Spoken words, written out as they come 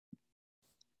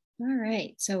All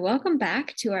right, so welcome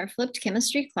back to our flipped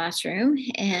chemistry classroom.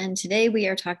 And today we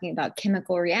are talking about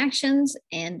chemical reactions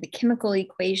and the chemical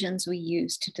equations we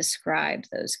use to describe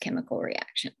those chemical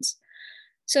reactions.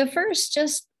 So first,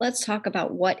 let's talk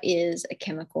about what is a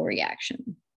chemical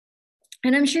reaction.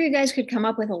 And I'm sure you guys could come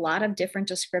up with a lot of different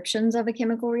descriptions of a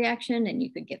chemical reaction, and you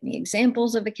could give me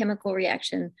examples of a chemical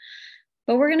reaction.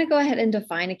 But we're going to go ahead and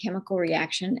define a chemical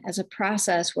reaction as a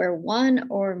process where one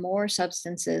or more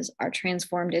substances are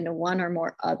transformed into one or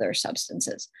more other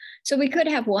substances. So we could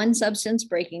have one substance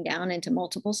breaking down into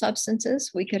multiple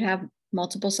substances. We could have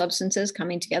multiple substances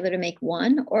coming together to make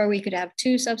one, or we could have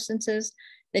two substances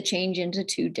that change into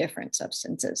two different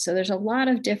substances. So there's a lot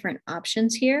of different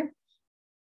options here,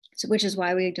 which is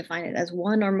why we define it as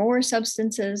one or more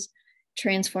substances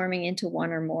transforming into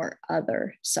one or more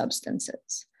other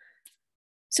substances.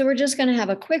 So we're just going to have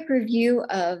a quick review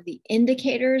of the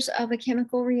indicators of a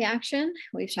chemical reaction.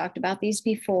 We've talked about these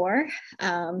before.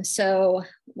 So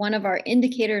one of our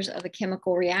indicators of a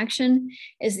chemical reaction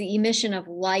is the emission of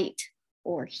light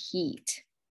or heat.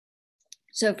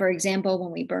 So for example,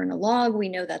 when we burn a log, we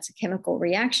know that's a chemical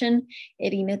reaction.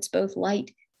 It emits both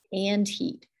light and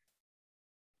heat.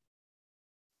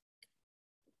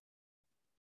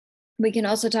 We can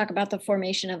also talk about the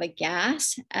formation of a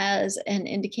gas as an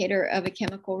indicator of a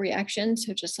chemical reaction.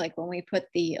 So just like when we put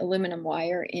the aluminum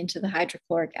wire into the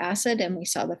hydrochloric acid and we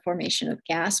saw the formation of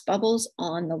gas bubbles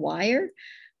on the wire,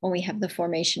 when we have the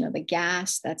formation of a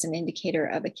gas, that's an indicator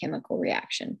of a chemical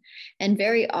reaction. And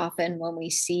very often when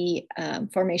we see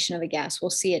formation of a gas,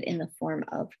 we'll see it in the form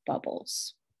of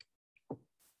bubbles.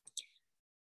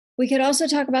 We could also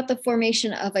talk about the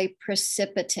formation of a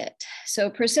precipitate.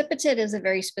 So precipitate is a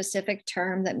very specific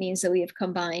term that means that we have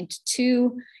combined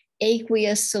two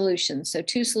aqueous solutions. So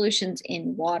two solutions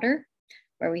in water,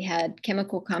 where we had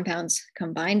chemical compounds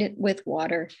combined with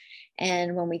water.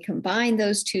 And when we combine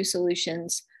those two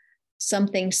solutions,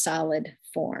 something solid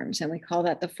forms. And we call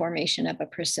that the formation of a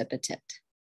precipitate.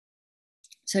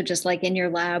 So just like in your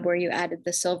lab where you added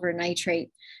the silver nitrate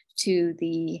to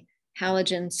the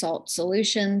halogen salt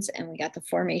solutions, and we got the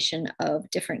formation of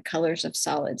different colors of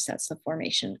solids. That's the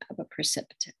formation of a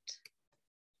precipitate.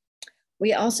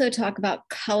 We also talk about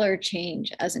color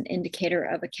change as an indicator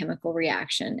of a chemical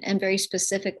reaction. And very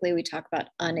specifically, we talk about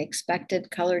unexpected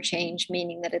color change,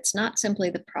 meaning that it's not simply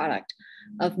the product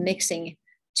of mixing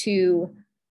two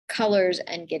colors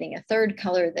and getting a third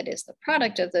color that is the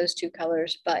product of those two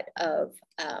colors, but of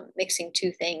mixing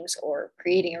two things or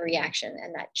creating a reaction,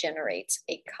 and that generates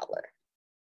a color.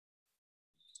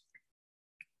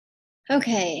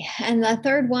 Okay, and the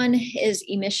third one is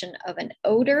emission of an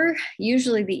odor.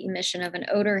 Usually the emission of an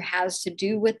odor has to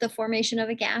do with the formation of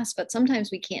a gas, but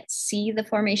sometimes we can't see the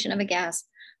formation of a gas,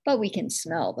 but we can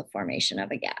smell the formation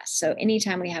of a gas. So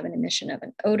anytime we have an emission of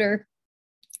an odor,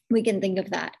 we can think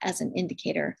of that as an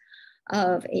indicator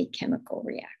of a chemical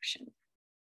reaction.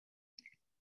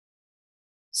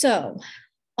 So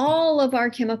all of our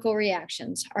chemical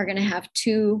reactions are going to have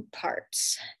two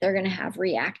parts. They're going to have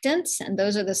reactants, and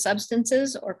those are the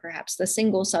substances or perhaps the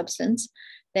single substance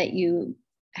that you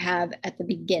have at the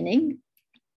beginning.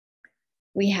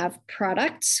 We have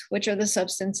products, which are the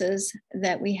substances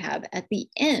that we have at the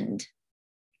end.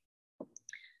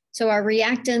 So our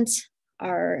reactants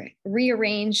are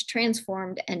rearranged,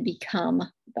 transformed, and become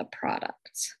the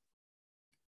products.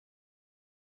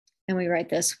 And we write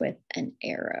this with an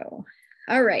arrow.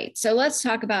 All right, so let's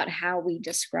talk about how we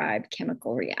describe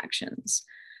chemical reactions.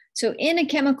 So in a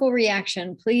chemical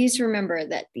reaction, please remember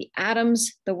that the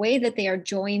atoms, the way that they are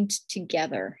joined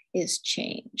together is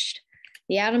changed.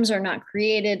 The atoms are not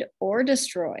created or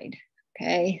destroyed,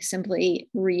 okay? Simply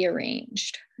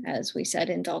rearranged, as we said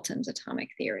in Dalton's atomic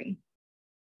theory.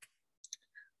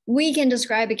 We can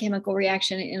describe a chemical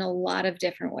reaction in a lot of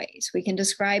different ways. We can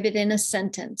describe it in a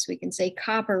sentence. We can say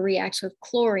copper reacts with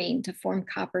chlorine to form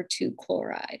copper 2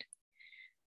 chloride.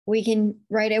 We can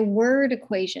write a word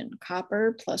equation,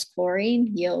 copper plus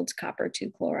chlorine yields copper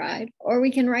 2 chloride, or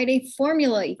we can write a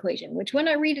formula equation, which when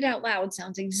I read it out loud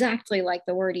sounds exactly like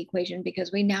the word equation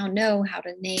because we now know how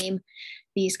to name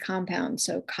these compounds.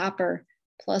 So copper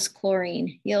plus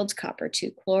chlorine yields copper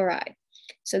 2 chloride.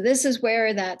 So this is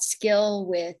where that skill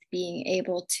with being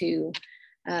able to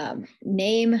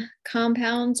name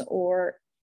compounds or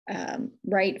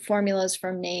write formulas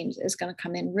from names is going to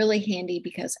come in really handy,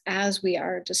 because as we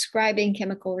are describing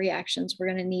chemical reactions, we're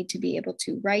going to need to be able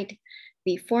to write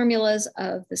the formulas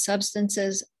of the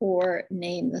substances or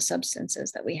name the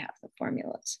substances that we have the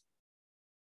formulas.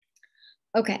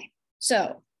 Okay,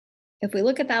 so if we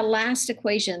look at that last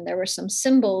equation, there were some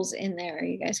symbols in there.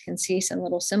 You guys can see some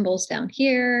little symbols down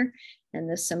here and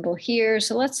this symbol here.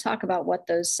 So let's talk about what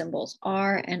those symbols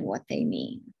are and what they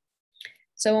mean.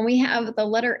 So when we have the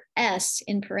letter S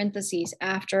in parentheses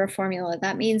after a formula,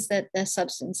 that means that the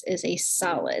substance is a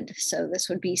solid. So this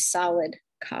would be solid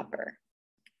copper.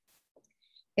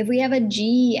 If we have a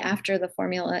G after the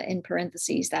formula in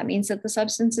parentheses, that means that the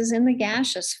substance is in the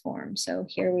gaseous form. So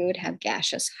here we would have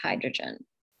gaseous hydrogen.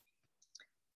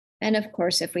 And of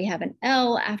course, if we have an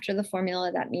L after the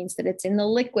formula, that means that it's in the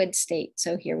liquid state.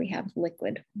 So here we have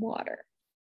liquid water.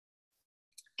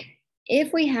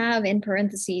 If we have in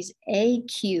parentheses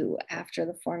AQ after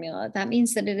the formula, that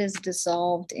means that it is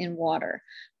dissolved in water.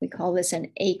 We call this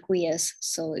an aqueous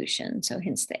solution, so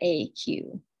hence the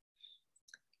AQ.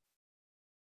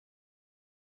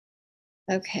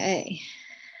 Okay.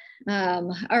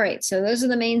 All right, so those are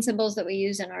the main symbols that we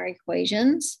use in our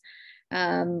equations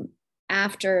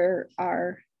after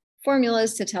our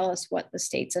formulas to tell us what the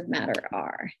states of matter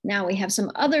are. Now we have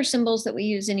some other symbols that we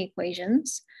use in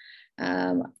equations.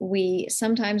 We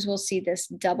sometimes will see this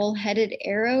double-headed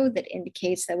arrow that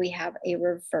indicates that we have a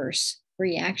reverse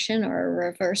reaction or a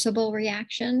reversible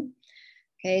reaction.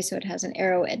 Okay, so it has an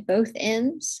arrow at both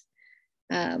ends.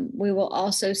 We will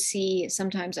also see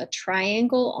sometimes a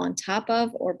triangle on top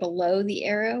of or below the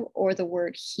arrow or the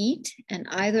word heat, and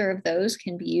either of those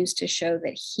can be used to show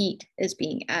that heat is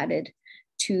being added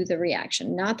to the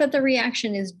reaction. Not that the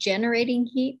reaction is generating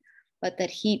heat, but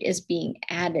that heat is being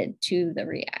added to the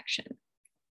reaction.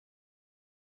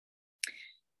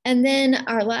 And then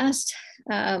our last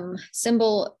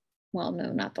symbol, well,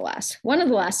 no, not the last. One of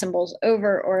the last symbols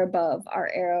over or above our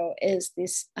arrow is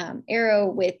this arrow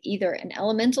with either an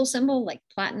elemental symbol like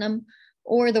platinum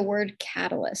or the word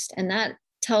catalyst. And that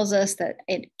tells us that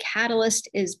a catalyst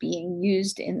is being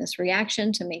used in this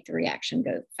reaction to make the reaction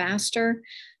go faster.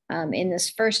 In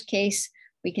this first case,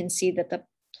 we can see that the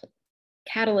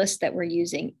catalyst that we're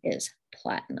using is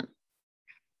platinum.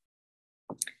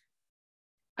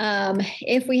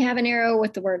 If we have an arrow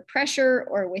with the word pressure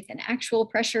or with an actual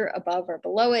pressure above or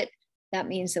below it, that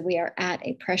means that we are at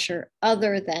a pressure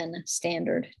other than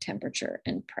standard temperature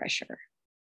and pressure.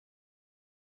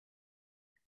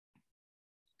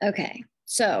 Okay,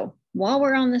 so while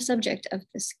we're on the subject of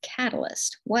this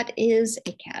catalyst, what is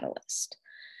a catalyst?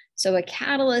 So a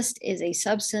catalyst is a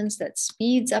substance that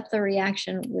speeds up the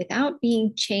reaction without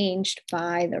being changed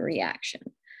by the reaction.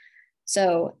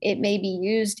 So it may be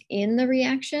used in the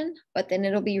reaction, but then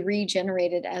it'll be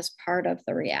regenerated as part of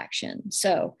the reaction.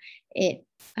 So it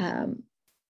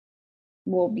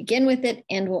will begin with it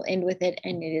and will end with it,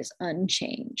 and it is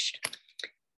unchanged.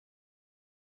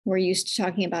 We're used to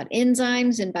talking about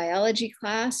enzymes in biology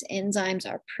class. Enzymes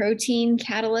are protein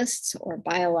catalysts or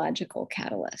biological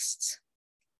catalysts.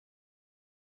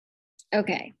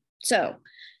 Okay, so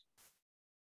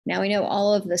now we know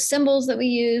all of the symbols that we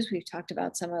use. We've talked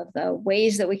about some of the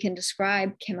ways that we can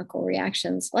describe chemical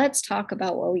reactions. Let's talk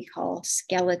about what we call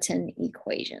skeleton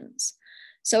equations.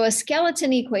 So a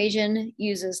skeleton equation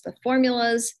uses the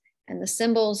formulas and the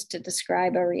symbols to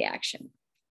describe a reaction.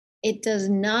 It does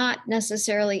not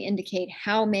necessarily indicate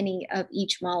how many of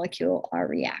each molecule are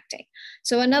reacting.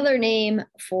 So another name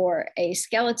for a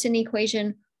skeleton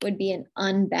equation would be an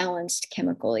unbalanced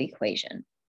chemical equation.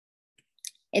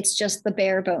 It's just the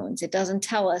bare bones. It doesn't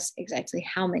tell us exactly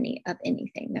how many of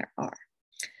anything there are.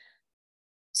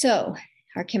 So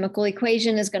our chemical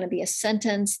equation is going to be a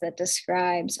sentence that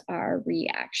describes our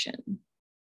reaction.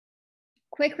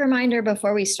 Quick reminder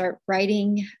before we start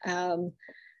writing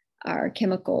our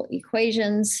chemical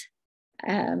equations,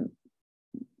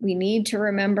 we need to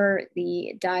remember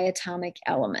the diatomic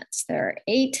elements. There are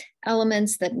 8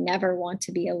 elements that never want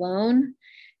to be alone.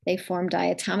 They form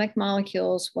diatomic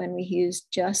molecules when we use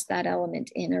just that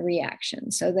element in a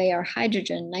reaction. So they are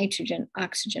hydrogen, nitrogen,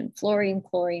 oxygen, fluorine,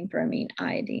 chlorine, bromine,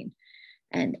 iodine,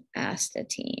 and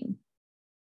astatine.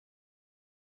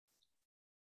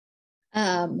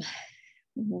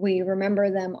 We remember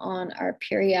them on our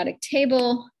periodic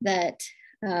table that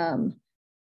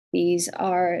these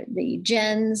are the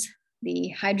gens, the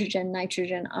hydrogen,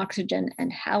 nitrogen, oxygen,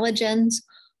 and halogens.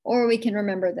 Or we can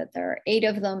remember that there are 8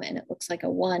 of them and it looks like a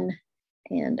 1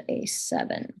 and a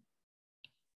 7.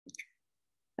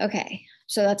 Okay,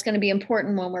 so that's going to be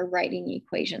important when we're writing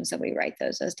equations, that we write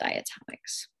those as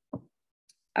diatomics.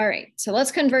 All right, so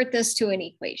let's convert this to an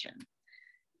equation.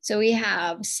 So we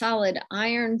have solid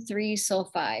iron 3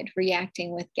 sulfide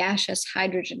reacting with gaseous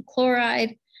hydrogen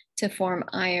chloride to form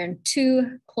iron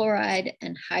 2 chloride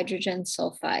and hydrogen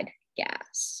sulfide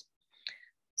gas.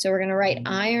 So we're going to write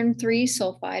iron 3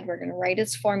 sulfide. We're going to write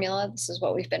its formula. This is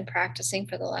what we've been practicing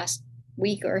for the last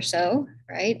week or so,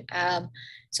 right?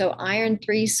 So iron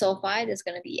 3 sulfide is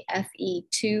going to be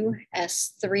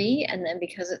Fe2S3. And then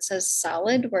because it says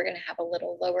solid, we're going to have a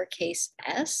little lowercase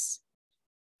s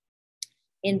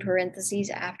in parentheses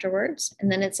afterwards. And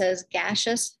then it says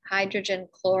gaseous hydrogen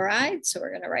chloride. So we're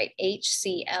going to write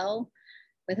HCl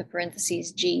with a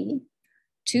parentheses G.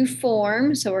 To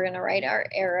form, so we're going to write our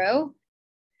arrow,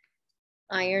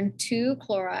 iron 2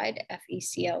 chloride,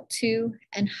 FeCl2,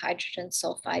 and hydrogen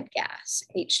sulfide gas,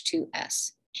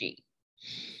 H2SG.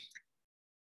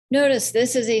 Notice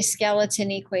this is a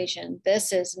skeleton equation.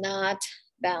 This is not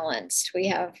balanced. We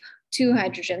have 2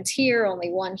 hydrogens here, only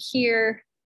 1 here.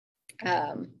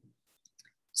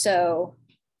 So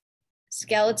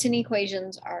skeleton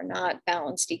equations are not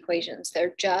balanced equations.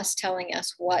 They're just telling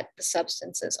us what the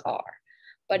substances are.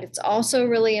 But it's also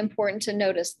really important to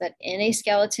notice that in a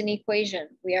skeleton equation,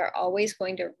 we are always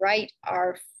going to write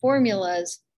our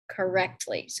formulas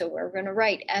correctly. So we're going to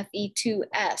write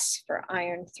Fe2S for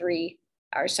iron 3,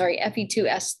 or sorry,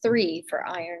 Fe2S3 for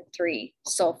iron 3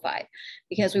 sulfide,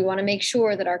 because we want to make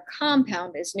sure that our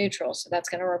compound is neutral. So that's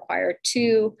going to require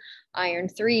 2 iron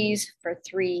 3s for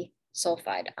 3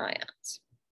 sulfide ions.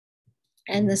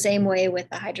 And the same way with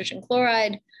the hydrogen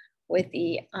chloride, with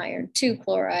the iron 2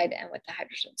 chloride, and with the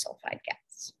hydrogen sulfide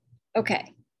gas.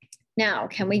 Okay, now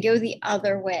can we go the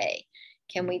other way?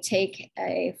 Can we take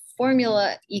a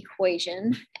formula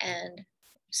equation and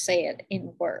say it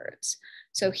in words?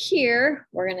 So here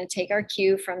we're going to take our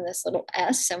cue from this little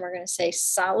S, and we're going to say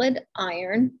solid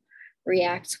iron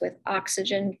reacts with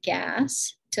oxygen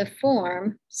gas to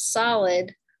form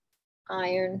solid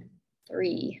iron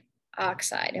 3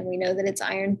 oxide. And we know that it's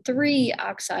iron 3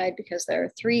 oxide because there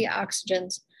are 3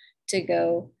 oxygens to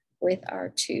go with our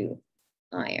 2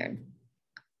 iron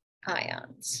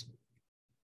ions.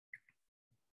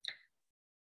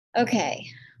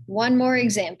 Okay, one more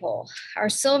example. Our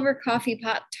silver coffee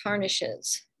pot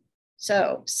tarnishes.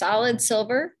 So solid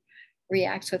silver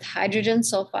reacts with hydrogen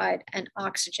sulfide and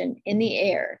oxygen in the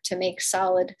air to make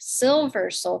solid silver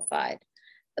sulfide,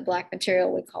 the black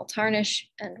material we call tarnish,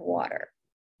 and water.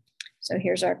 So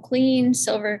here's our clean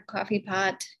silver coffee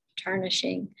pot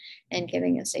tarnishing and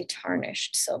giving us a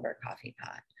tarnished silver coffee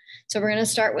pot. So we're going to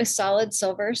start with solid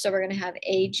silver. So we're going to have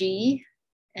Ag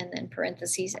and then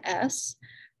parentheses S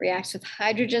reacts with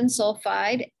hydrogen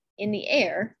sulfide in the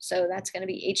air. So that's going to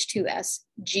be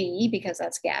H2SG because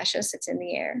that's gaseous, it's in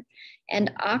the air.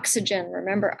 And oxygen,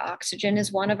 remember oxygen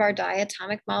is one of our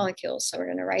diatomic molecules. So we're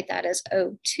going to write that as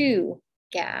O2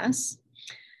 gas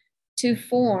to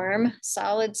form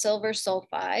solid silver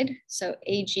sulfide. So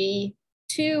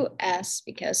Ag2S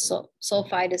because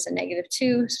sulfide is a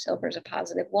 -2, silver is a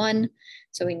 +1.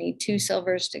 So we need 2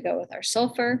 silvers to go with our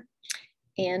sulfur,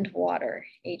 and water,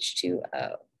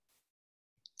 H2O.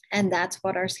 And that's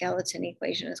what our skeleton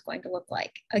equation is going to look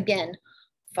like. Again,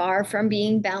 far from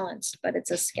being balanced, but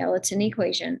it's a skeleton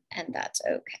equation, and that's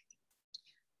okay.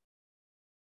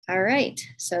 All right,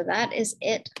 so that is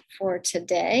it for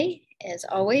today. As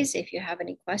always, if you have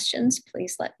any questions,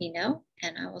 please let me know,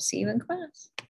 and I will see you in class.